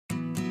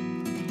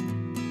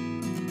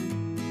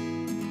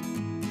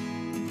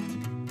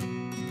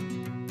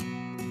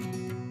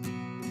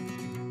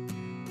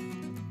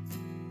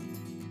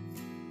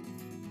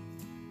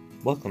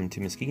Welcome to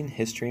Muskegon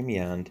History and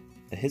Beyond,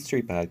 a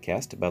history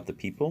podcast about the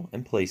people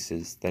and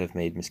places that have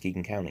made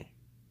Muskegon County.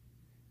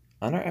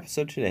 On our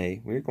episode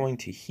today, we are going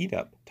to heat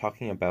up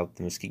talking about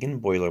the Muskegon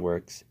Boiler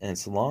Works and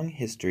its long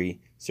history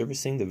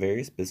servicing the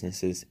various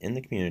businesses in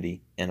the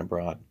community and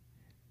abroad.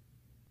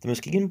 The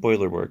Muskegon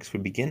Boiler Works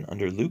would begin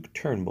under Luke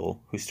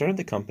Turnbull, who started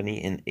the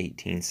company in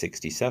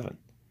 1867.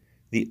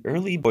 The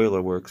early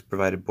boiler works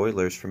provided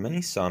boilers for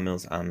many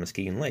sawmills on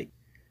Muskegon Lake.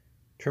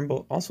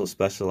 Turnbull also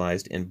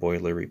specialized in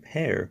boiler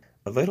repair,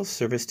 a vital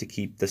service to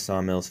keep the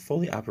sawmills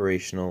fully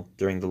operational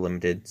during the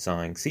limited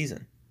sawing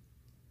season.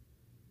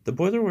 The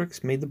boiler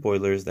works made the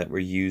boilers that were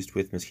used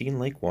with Muskegon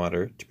Lake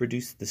water to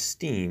produce the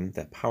steam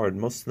that powered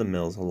most of the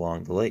mills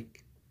along the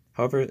lake.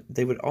 However,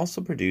 they would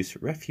also produce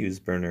refuse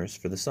burners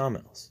for the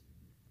sawmills.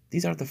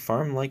 These are the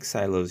farm-like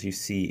silos you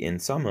see in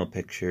sawmill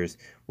pictures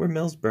where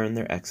mills burn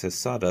their excess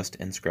sawdust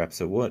and scraps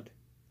of wood.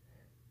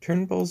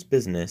 Turnbull's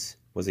business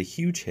was a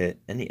huge hit,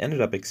 and he ended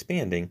up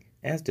expanding,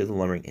 as did the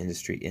lumbering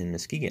industry in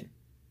Muskegon.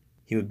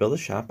 He would build a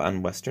shop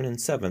on Western and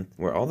 7th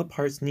where all the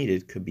parts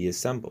needed could be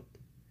assembled.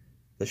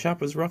 The shop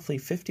was roughly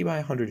 50 by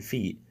 100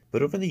 feet,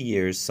 but over the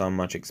years saw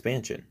much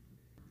expansion.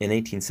 In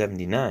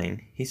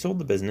 1879, he sold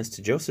the business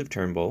to Joseph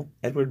Turnbull,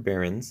 Edward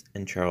Behrens,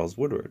 and Charles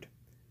Woodward.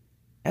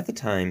 At the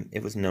time,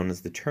 it was known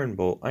as the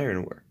Turnbull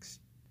Iron Works.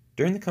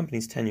 During the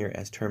company's tenure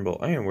as Turnbull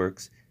Iron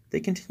Works, they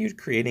continued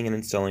creating and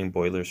installing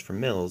boilers for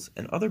mills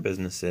and other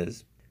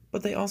businesses,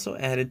 but they also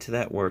added to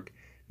that work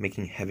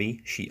making heavy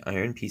sheet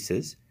iron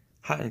pieces,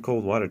 hot and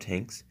cold water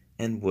tanks,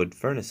 and wood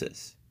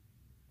furnaces.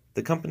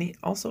 The company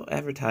also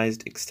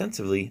advertised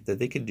extensively that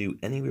they could do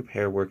any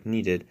repair work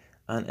needed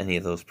on any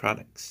of those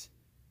products.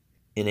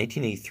 In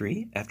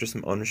 1883, after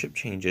some ownership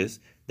changes,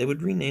 they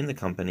would rename the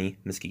company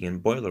Muskegon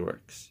Boiler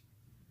Works.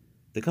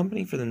 The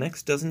company for the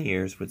next dozen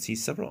years would see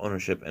several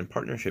ownership and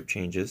partnership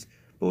changes,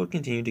 but would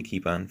continue to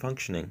keep on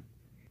functioning.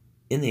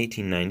 In the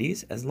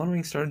 1890s, as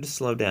lumbering started to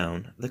slow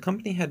down, the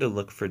company had to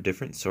look for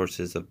different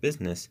sources of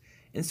business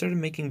and started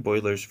making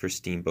boilers for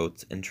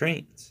steamboats and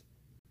trains.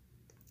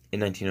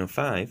 In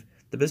 1905,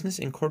 the business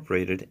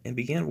incorporated and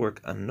began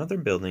work on another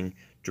building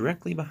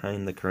directly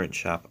behind the current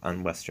shop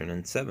on Western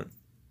and 7th.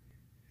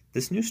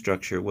 This new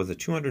structure was a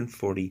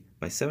 240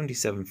 by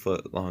 77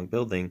 foot long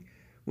building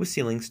with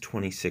ceilings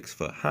 26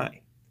 foot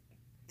high.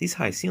 These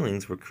high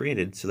ceilings were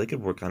created so they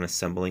could work on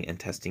assembling and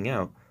testing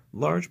out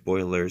large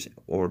boilers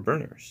or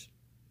burners.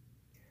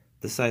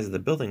 The size of the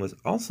building was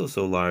also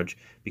so large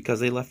because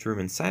they left room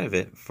inside of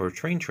it for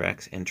train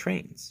tracks and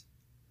trains.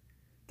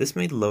 This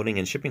made loading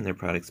and shipping their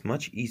products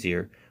much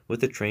easier, with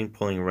the train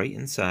pulling right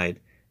inside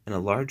and a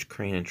large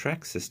crane and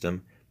track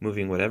system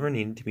moving whatever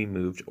needed to be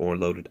moved or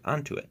loaded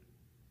onto it.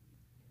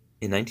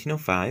 In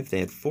 1905,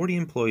 they had 40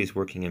 employees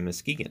working in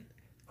Muskegon.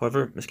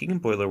 However, Muskegon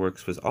Boiler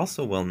Works was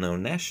also well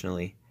known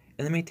nationally,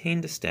 and they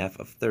maintained a staff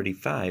of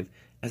 35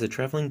 as a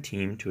traveling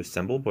team to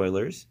assemble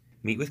boilers,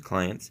 meet with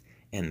clients,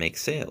 and make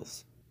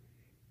sales.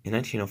 In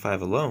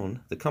 1905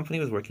 alone, the company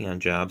was working on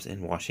jobs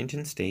in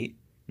Washington State,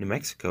 New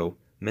Mexico,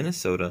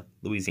 Minnesota,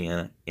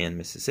 Louisiana, and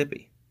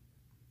Mississippi.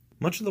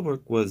 Much of the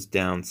work was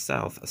down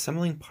south,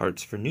 assembling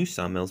parts for new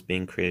sawmills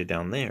being created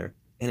down there,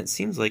 and it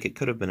seems like it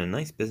could have been a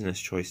nice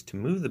business choice to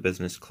move the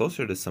business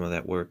closer to some of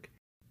that work,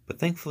 but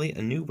thankfully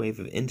a new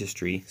wave of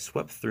industry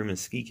swept through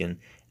Muskegon,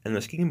 and the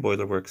Muskegon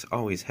Boiler Works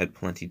always had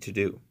plenty to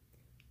do.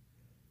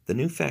 The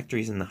new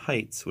factories in the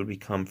Heights would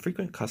become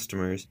frequent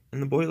customers,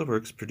 and the boiler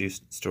works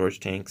produced storage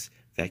tanks,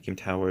 vacuum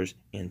towers,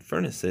 and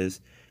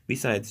furnaces,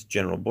 besides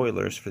general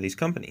boilers for these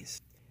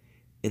companies.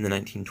 In the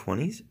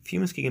 1920s, few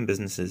Muskegon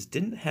businesses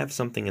didn't have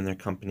something in their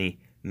company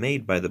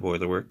made by the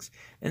boiler works,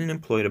 and it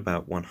employed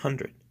about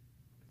 100.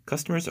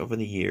 Customers over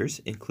the years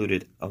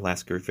included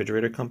Alaska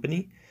Refrigerator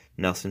Company,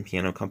 Nelson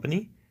Piano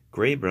Company,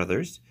 Gray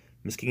Brothers,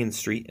 Muskegon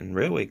Street and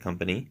Railway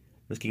Company,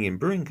 Muskegon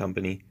Brewing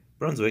Company,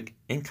 Brunswick,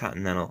 and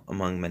Continental,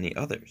 among many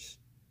others.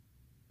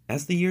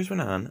 As the years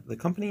went on, the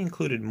company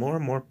included more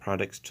and more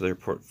products to their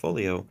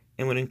portfolio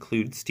and would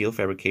include steel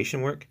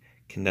fabrication work,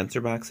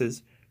 condenser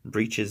boxes,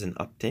 breeches and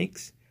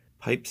uptakes,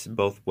 pipes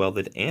both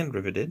welded and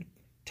riveted,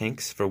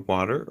 tanks for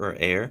water or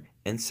air,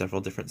 and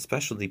several different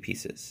specialty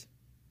pieces.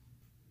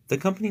 The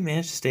company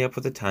managed to stay up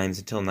with the times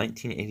until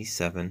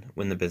 1987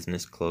 when the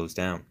business closed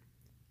down.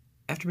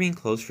 After being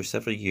closed for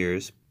several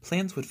years,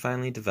 plans would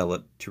finally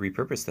develop to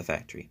repurpose the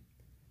factory.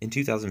 In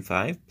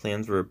 2005,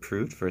 plans were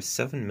approved for a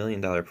 $7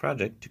 million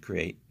project to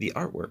create the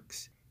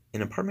Artworks,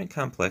 an apartment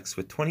complex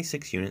with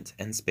 26 units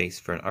and space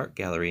for an art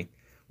gallery,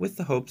 with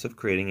the hopes of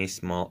creating a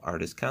small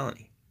artist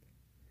colony.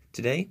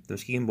 Today, the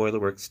Muskegon Boiler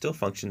Works still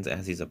functions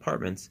as these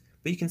apartments,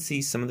 but you can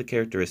see some of the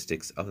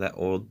characteristics of that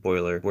old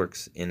boiler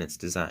works in its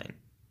design.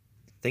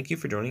 Thank you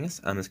for joining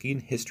us on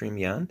Muskegon History and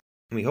Beyond,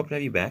 and we hope to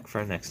have you back for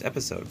our next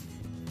episode.